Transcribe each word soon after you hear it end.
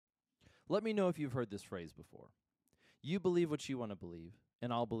Let me know if you've heard this phrase before. You believe what you want to believe,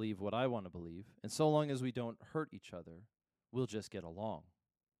 and I'll believe what I want to believe, and so long as we don't hurt each other, we'll just get along.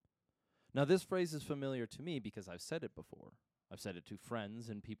 Now, this phrase is familiar to me because I've said it before. I've said it to friends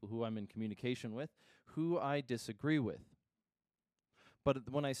and people who I'm in communication with who I disagree with. But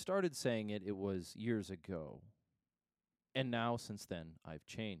when I started saying it, it was years ago. And now, since then, I've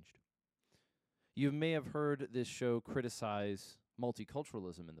changed. You may have heard this show criticize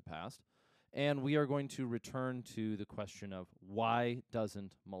multiculturalism in the past, and we are going to return to the question of why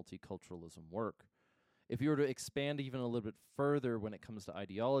doesn't multiculturalism work? If you were to expand even a little bit further when it comes to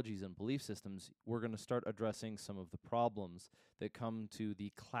ideologies and belief systems, we're going to start addressing some of the problems that come to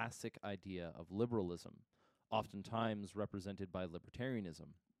the classic idea of liberalism, oftentimes represented by libertarianism.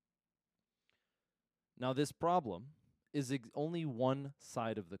 Now, this problem is only one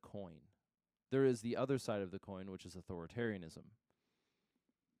side of the coin. There is the other side of the coin, which is authoritarianism.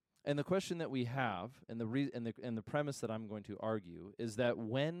 And the question that we have, and the premise that I'm going to argue, is that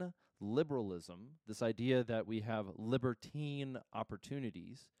when liberalism, this idea that we have libertine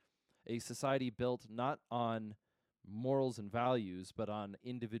opportunities, a society built not on morals and values, but on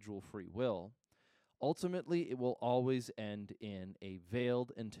individual free will, ultimately it will always end in a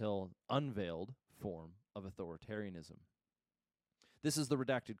veiled until unveiled form of authoritarianism. This is the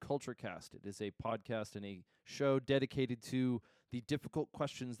Redacted Culture Cast. It is a podcast and a show dedicated to the difficult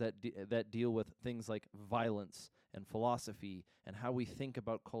questions that deal with things like violence and philosophy and how we think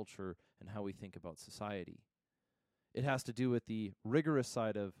about culture and how we think about society. It has to do with the rigorous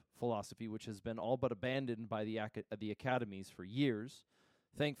side of philosophy, which has been all but abandoned by the academies for years,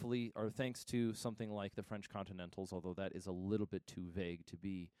 thankfully, or thanks to something like the French Continentals, although that is a little bit too vague to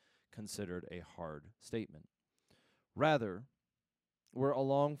be considered a hard statement. Rather, we're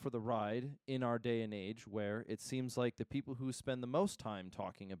along for the ride in our day and age where it seems like the people who spend the most time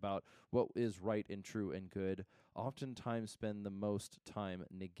talking about what is right and true and good oftentimes spend the most time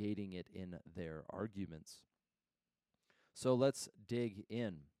negating it in their arguments. So let's dig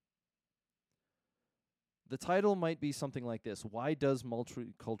in. The title might be something like this: why does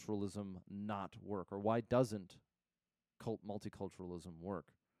multiculturalism not work? Or why doesn't multiculturalism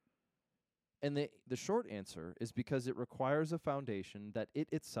work? And the short answer is because it requires a foundation that it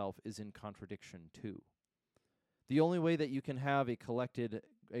itself is in contradiction to. The only way that you can have a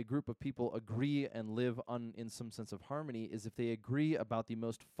group of people agree and live in some sense of harmony is if they agree about the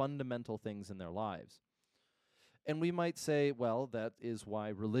most fundamental things in their lives. And we might say, well, that is why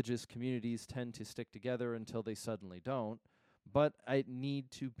religious communities tend to stick together until they suddenly don't, but I need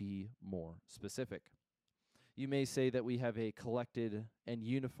to be more specific. You may say that we have a collected and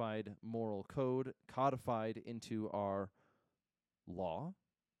unified moral code codified into our law,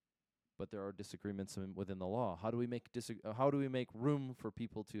 but there are disagreements within the law. How do we make room for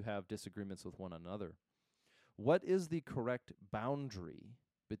people to have disagreements with one another? What is the correct boundary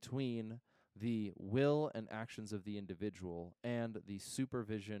between the will and actions of the individual and the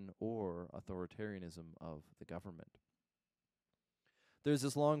supervision or authoritarianism of the government? There's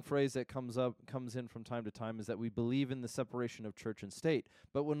this long phrase that comes in from time to time, is that we believe in the separation of church and state.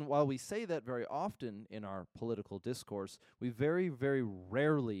 But while we say that very often in our political discourse, we very, very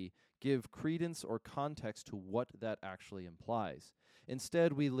rarely give credence or context to what that actually implies.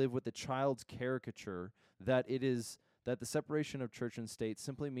 Instead, we live with the child's caricature that the separation of church and state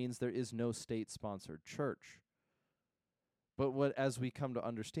simply means there is no state-sponsored church. But as we come to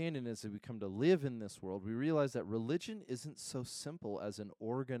understand and as we come to live in this world, we realize that religion isn't so simple as an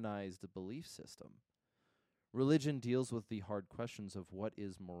organized belief system. Religion deals with the hard questions of what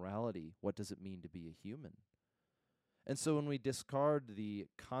is morality, what does it mean to be a human? And so when we discard the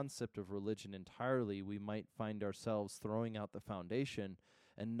concept of religion entirely, we might find ourselves throwing out the foundation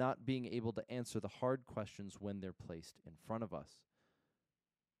and not being able to answer the hard questions when they're placed in front of us.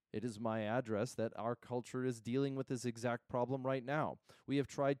 It is my address that our culture is dealing with this exact problem right now. We have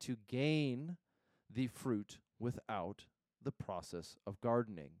tried to gain the fruit without the process of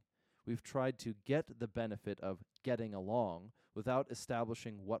gardening. We've tried to get the benefit of getting along without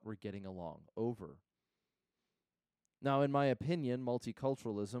establishing what we're getting along over. Now, in my opinion,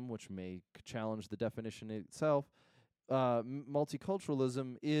 multiculturalism, which may challenge the definition itself,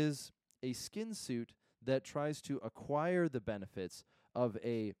 multiculturalism is a skin suit that tries to acquire the benefits of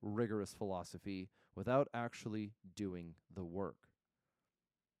a rigorous philosophy without actually doing the work.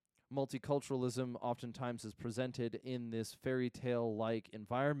 Multiculturalism oftentimes is presented in this fairy tale-like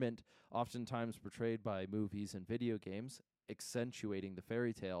environment, oftentimes portrayed by movies and video games, accentuating the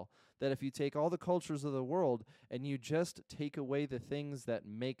fairy tale, that if you take all the cultures of the world and you just take away the things that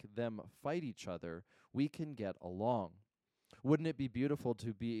make them fight each other, we can get along. Wouldn't it be beautiful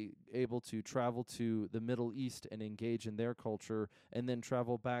to be able to travel to the Middle East and engage in their culture, and then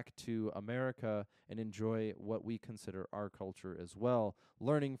travel back to America and enjoy what we consider our culture as well,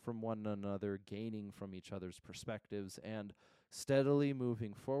 learning from one another, gaining from each other's perspectives, and steadily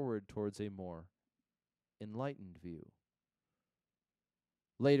moving forward towards a more enlightened view?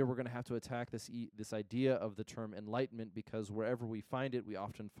 Later, we're going to have to attack this idea of the term enlightenment, because wherever we find it, we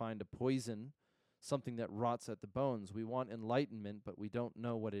often find a poison, something that rots at the bones. We want enlightenment, but we don't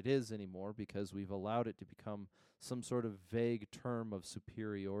know what it is anymore because we've allowed it to become some sort of vague term of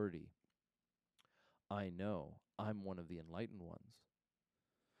superiority. I know I'm one of the enlightened ones.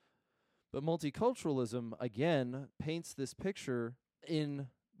 But multiculturalism, again, paints this picture in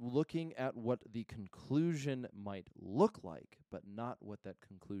looking at what the conclusion might look like, but not what that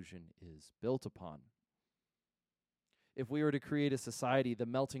conclusion is built upon. If we were to create a society, the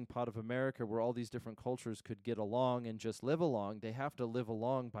melting pot of America, where all these different cultures could get along and just live along, they have to live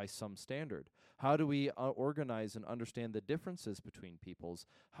along by some standard. How do we organize and understand the differences between peoples?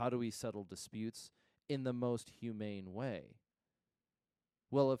 How do we settle disputes in the most humane way?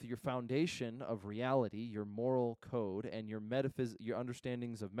 Well, if your foundation of reality, your moral code, and your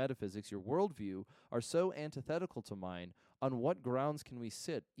understandings of metaphysics, your worldview, are so antithetical to mine, on what grounds can we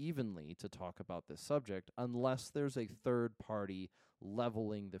sit evenly to talk about this subject unless there's a third party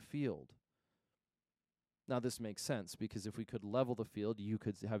leveling the field? Now, this makes sense, because if we could level the field, you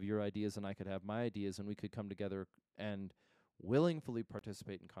could have your ideas and I could have my ideas, and we could come together and willingly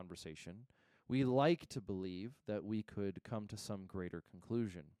participate in conversation. We like to believe that we could come to some greater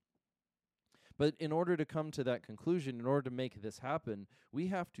conclusion. But in order to come to that conclusion, in order to make this happen, we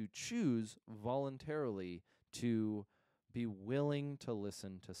have to choose voluntarily to be willing to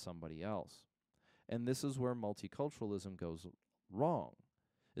listen to somebody else. And this is where multiculturalism goes wrong,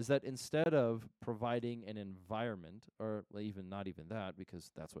 is that instead of providing an environment, or even not even that,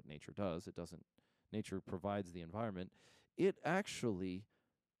 because that's what nature does, nature provides the environment, it actually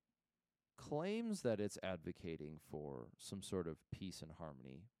claims that it's advocating for some sort of peace and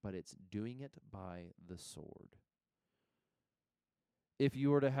harmony, but it's doing it by the sword. If you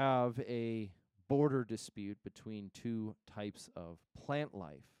were to have a border dispute between two types of plant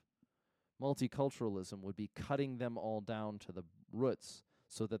life, multiculturalism would be cutting them all down to the roots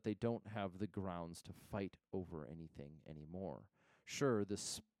so that they don't have the grounds to fight over anything anymore. Sure, the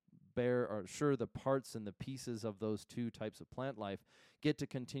parts and the pieces of those two types of plant life get to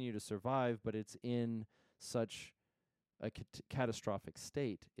continue to survive, but it's in such a catastrophic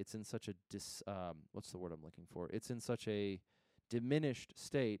state. It's in such a what's the word I'm looking for? It's in such a diminished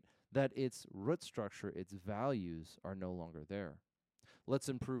state that its root structure, its values are no longer there. Let's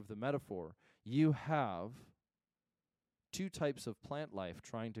improve the metaphor. You have two types of plant life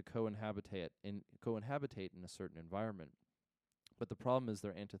trying to cohabitate in a certain environment. But the problem is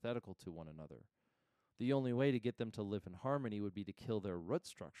they're antithetical to one another. The only way to get them to live in harmony would be to kill their root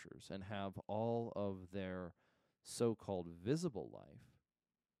structures and have all of their so-called visible life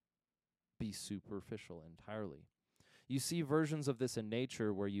be superficial entirely. You see versions of this in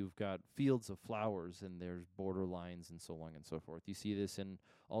nature where you've got fields of flowers and there's borderlines and so on and so forth. You see this in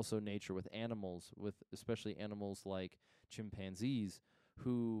also nature with animals, with especially animals like chimpanzees,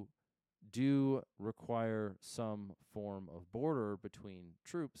 who do require some form of border between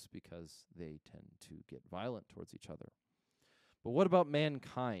troops because they tend to get violent towards each other. But what about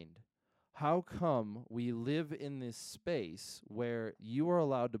mankind? How come we live in this space where you are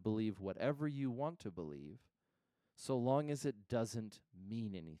allowed to believe whatever you want to believe, so long as it doesn't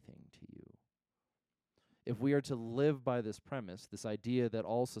mean anything to you? If we are to live by this premise, this idea that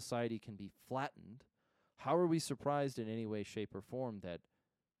all society can be flattened, how are we surprised in any way, shape, or form that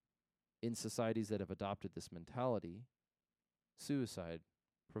in societies that have adopted this mentality, suicide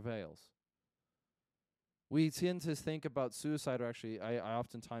prevails? We tend to think about suicide, or actually I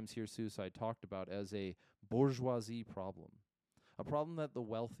oftentimes hear suicide talked about as a bourgeoisie problem, a problem that the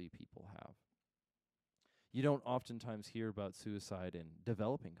wealthy people have. You don't oftentimes hear about suicide in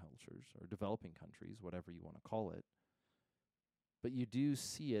developing cultures or developing countries, whatever you want to call it. But you do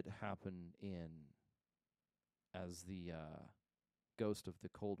see it happen as the ghost of the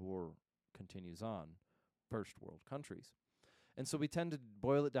Cold War continues on, first world countries. And so we tend to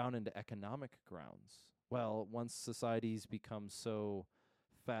boil it down into economic grounds. Well, once societies become so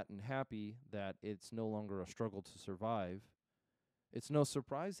fat and happy that it's no longer a struggle to survive, it's no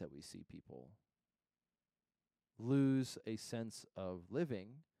surprise that we see people lose a sense of living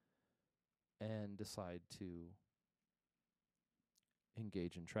and decide to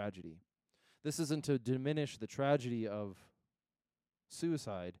engage in tragedy. This isn't to diminish the tragedy of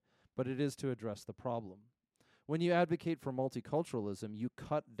suicide, but it is to address the problem. When you advocate for multiculturalism, you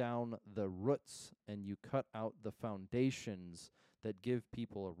cut down the roots and you cut out the foundations that give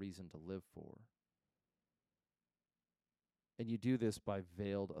people a reason to live for. And you do this by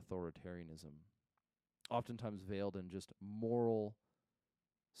veiled authoritarianism, oftentimes veiled in just moral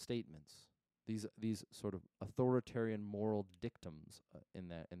statements. These sort of authoritarian moral dictums in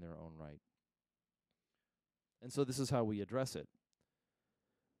their own right. And so this is how we address it.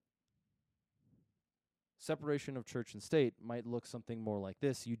 Separation of church and state might look something more like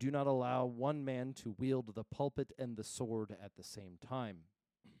this. You do not allow one man to wield the pulpit and the sword at the same time.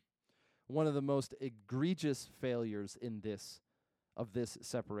 One of the most egregious failures of this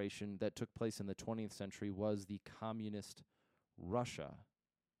separation that took place in the 20th century was the communist Russia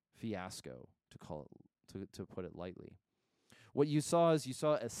fiasco, to put it lightly. What you saw is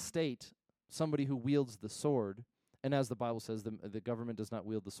a state, somebody who wields the sword, and as the Bible says, the government does not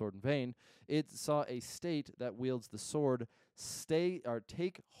wield the sword in vain. It saw a state that wields the sword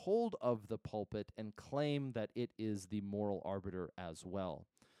take hold of the pulpit and claim that it is the moral arbiter as well.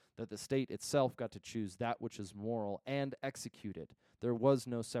 That the state itself got to choose that which is moral and execute it. There was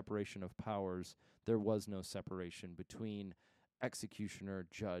no separation of powers. There was no separation between executioner,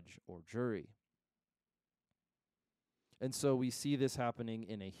 judge, or jury. And so we see this happening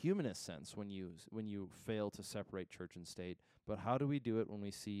in a humanist sense when you fail to separate church and state. But how do we do it when we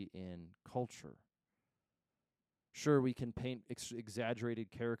see in culture? Sure, we can paint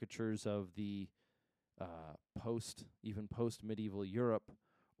exaggerated caricatures of the post-medieval Europe,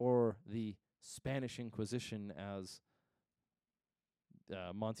 or the Spanish Inquisition, as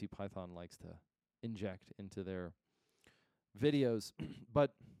Monty Python likes to inject into their videos,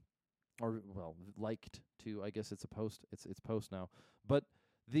 liked to. I guess it's post now. But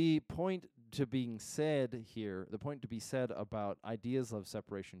the point to be said about ideas of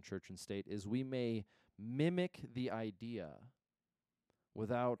separation church and state is we may mimic the idea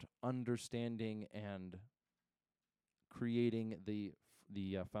without understanding and creating the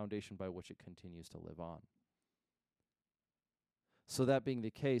foundation by which it continues to live on. So that being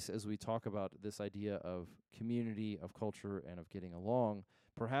the case, as we talk about this idea of community, of culture, and of getting along,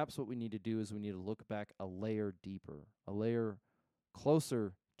 perhaps what we need to do is we need to look back a layer deeper, a layer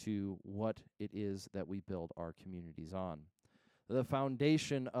closer to what it is that we build our communities on. The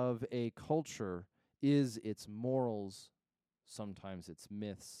foundation of a culture is its morals, sometimes its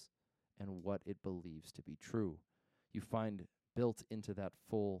myths, and what it believes to be true. You find built into that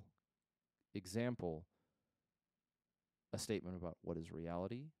full example a statement about what is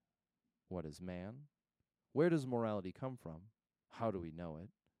reality, what is man, where does morality come from, how do we know it,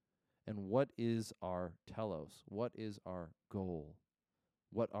 and what is our telos, what is our goal,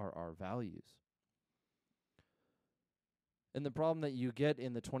 what are our values. And the problem that you get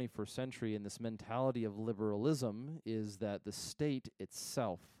in the 21st century in this mentality of liberalism is that the state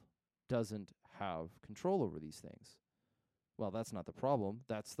itself doesn't have control over these things. Well, that's not the problem.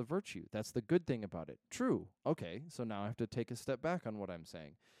 That's the virtue. That's the good thing about it. True. Okay, so now I have to take a step back on what I'm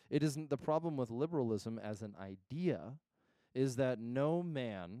saying. It isn't the problem with liberalism as an idea is that no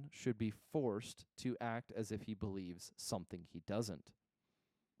man should be forced to act as if he believes something he doesn't.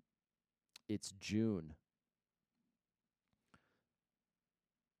 It's June.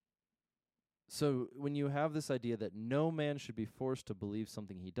 So when you have this idea that no man should be forced to believe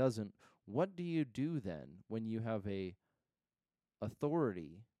something he doesn't, what do you do then when you have a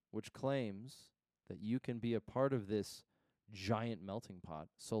authority which claims that you can be a part of this giant melting pot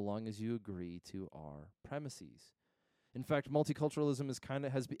so long as you agree to our premises? In fact, multiculturalism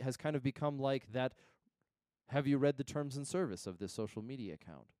has kind of become like that. Have you read the terms and service of this social media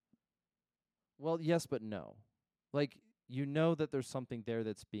account? Well, yes, but no. Like, you know that there's something there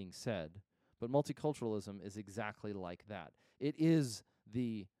that's being said, but multiculturalism is exactly like that. It is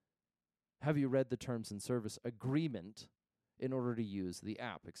the have you read the terms and service agreement in order to use the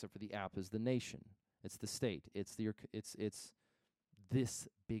app, except for the app is the nation. It's the state. It's this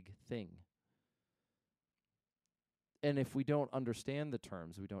big thing. And if we don't understand the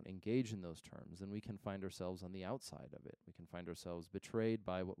terms, we don't engage in those terms, then we can find ourselves on the outside of it. We can find ourselves betrayed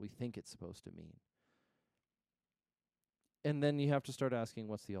by what we think it's supposed to mean. And then you have to start asking,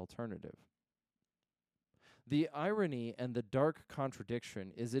 what's the alternative? The irony and the dark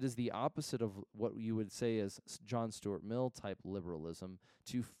contradiction is it is the opposite of what you would say is John Stuart Mill type liberalism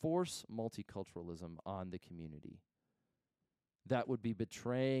to force multiculturalism on the community. That would be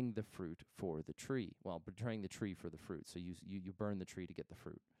betraying the fruit for the tree. Well, betraying the tree for the fruit. So you burn the tree to get the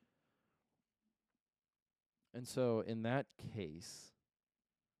fruit. And so in that case,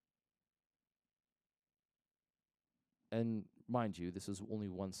 and mind you, this is only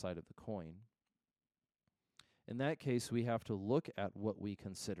one side of the coin, In that case, we have to look at what we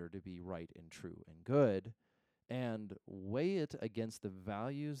consider to be right and true and good and weigh it against the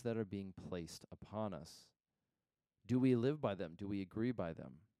values that are being placed upon us. Do we live by them? Do we agree by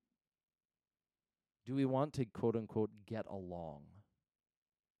them? Do we want to, quote unquote, get along?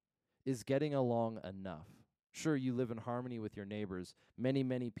 Is getting along enough? Sure, you live in harmony with your neighbors. Many,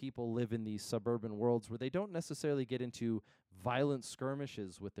 many people live in these suburban worlds where they don't necessarily get into violent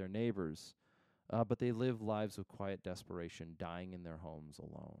skirmishes with their neighbors, but they live lives of quiet desperation, dying in their homes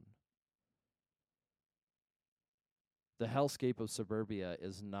alone. The hellscape of suburbia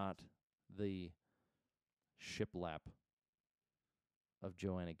is not the shiplap of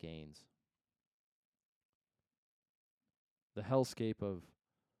Joanna Gaines. The hellscape of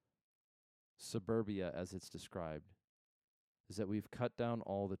suburbia, as it's described, is that we've cut down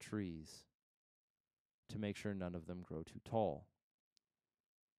all the trees to make sure none of them grow too tall.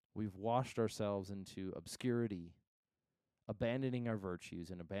 We've washed ourselves into obscurity, abandoning our virtues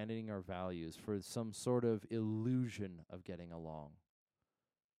and abandoning our values for some sort of illusion of getting along.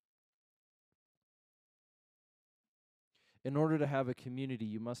 In order to have a community,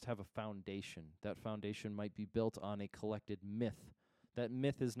 you must have a foundation. That foundation might be built on a collected myth. That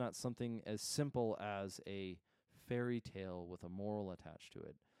myth is not something as simple as a fairy tale with a moral attached to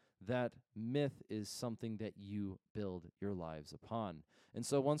it. That myth is something that you build your lives upon. And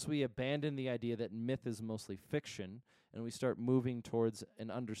so once we abandon the idea that myth is mostly fiction, and we start moving towards an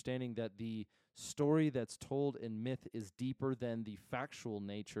understanding that the story that's told in myth is deeper than the factual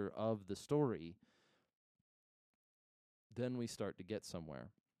nature of the story, then we start to get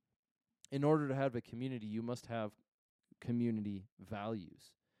somewhere. In order to have a community, you must have community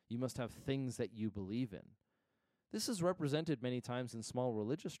values. You must have things that you believe in. This is represented many times in small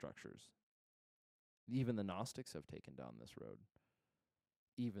religious structures. Even the Gnostics have taken down this road.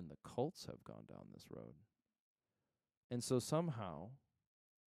 Even the cults have gone down this road. And so somehow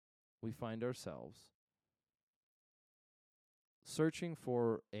we find ourselves searching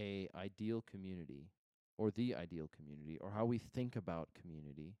for an ideal community, or the ideal community, or how we think about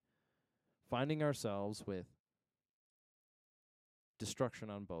community, finding ourselves with destruction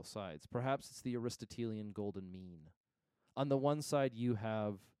on both sides. Perhaps it's the Aristotelian golden mean. On the one side, you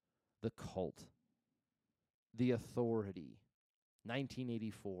have the cult, the authority,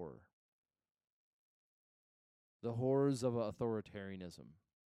 1984, the horrors of authoritarianism,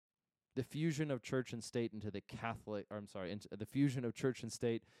 the fusion of church and state into the the fusion of church and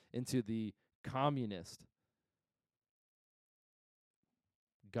state into the communist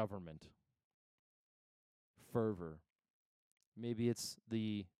government fervor. Maybe it's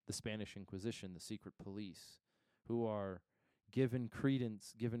the Spanish Inquisition, the secret police, who are given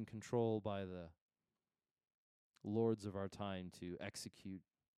credence, given control by the lords of our time to execute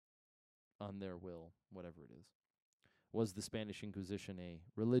on their will, whatever it is. Was the Spanish Inquisition a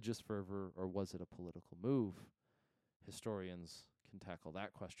religious fervor, or was it a political move? Historians can tackle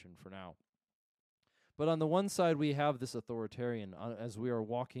that question for now. But on the one side, we have this authoritarian, as we are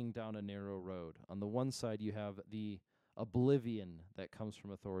walking down a narrow road. On the one side, you have the oblivion that comes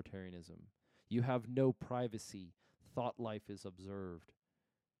from authoritarianism. You have no privacy. Thought life is observed.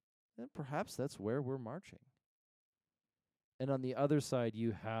 And perhaps that's where we're marching. And on the other side,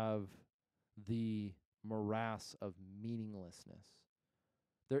 you have the morass of meaninglessness.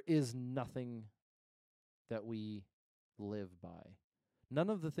 There is nothing that we live by. None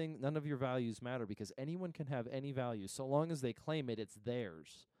of your values matter, because anyone can have any value. So long as they claim it, it's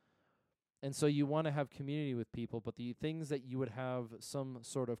theirs. And so you want to have community with people, but the things that you would have some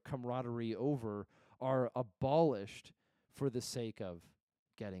sort of camaraderie over are abolished for the sake of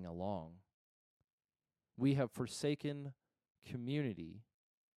getting along. We have forsaken community.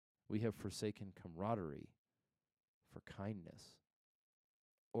 We have forsaken camaraderie for kindness,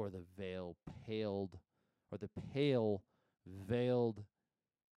 or the pale veiled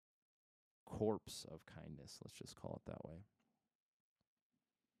corpse of kindness. Let's just call it that way.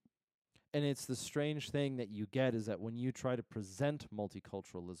 And it's the strange thing that you get is that when you try to present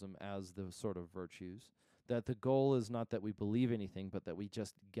multiculturalism as the sort of virtues, that the goal is not that we believe anything, but that we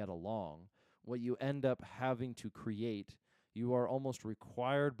just get along. What you end up having to create, you are almost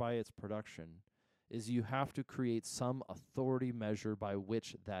required by its production, is you have to create some authority measure by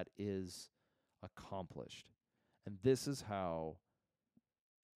which that is accomplished. And this is how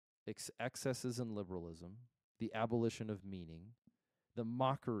excesses in liberalism, the abolition of meaning, the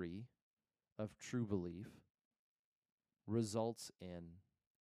mockery of true belief results in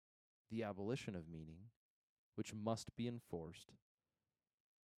the abolition of meaning, which must be enforced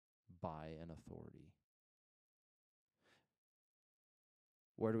by an authority.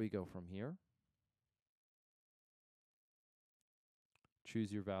 Where do we go from here?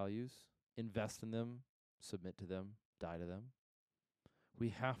 choose your values, invest in them, submit to them, die to them. We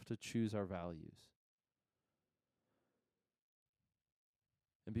have to choose our values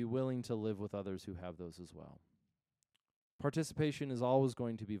and be willing to live with others who have those as well. Participation is always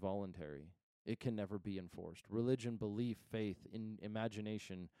going to be voluntary. It can never be enforced. Religion, belief, faith,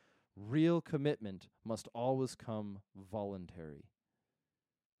 imagination, real commitment must always come voluntary.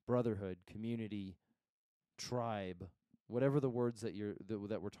 Brotherhood, community, tribe, whatever the words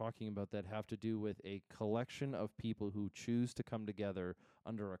that we're talking about that have to do with a collection of people who choose to come together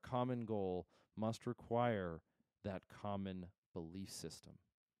under a common goal must require that common belief system.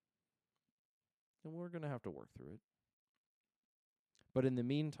 And we're going to have to work through it. But in the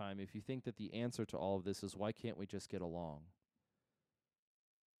meantime, if you think that the answer to all of this is why can't we just get along,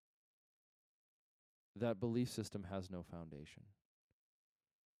 that belief system has no foundation.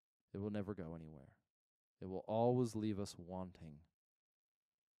 It will never go anywhere. It will always leave us wanting.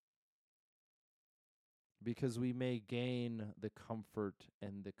 Because we may gain the comfort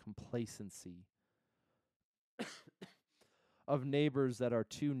and the complacency of neighbors that are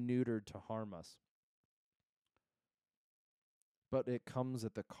too neutered to harm us. But it comes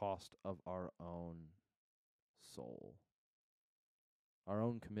at the cost of our own soul, our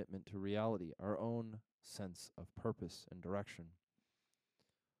own commitment to reality, our own sense of purpose and direction.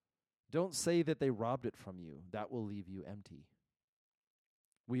 Don't say that they robbed it from you. That will leave you empty.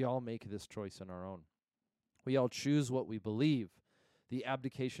 We all make this choice on our own. We all choose what we believe. The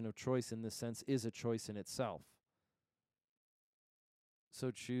abdication of choice in this sense is a choice in itself.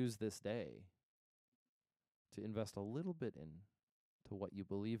 So choose this day to invest a little bit into what you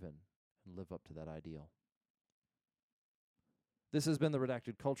believe in and live up to that ideal. This has been the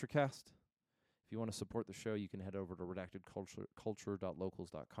Redacted Culture Cast. If you want to support the show, you can head over to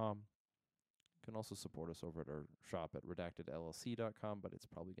redactedculture.locals.com. You can also support us over at our shop at redactedllc.com, but it's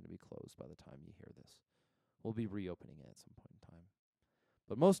probably going to be closed by the time you hear this. We'll be reopening it at some point in time.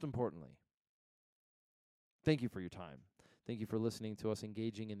 But most importantly, thank you for your time. Thank you for listening to us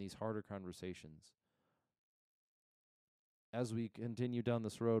engaging in these harder conversations. As we continue down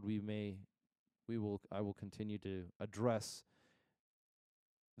this road, I will continue to address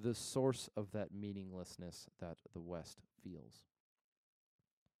the source of that meaninglessness that the West feels.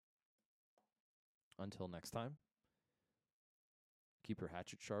 Until next time, keep your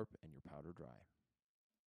hatchet sharp and your powder dry.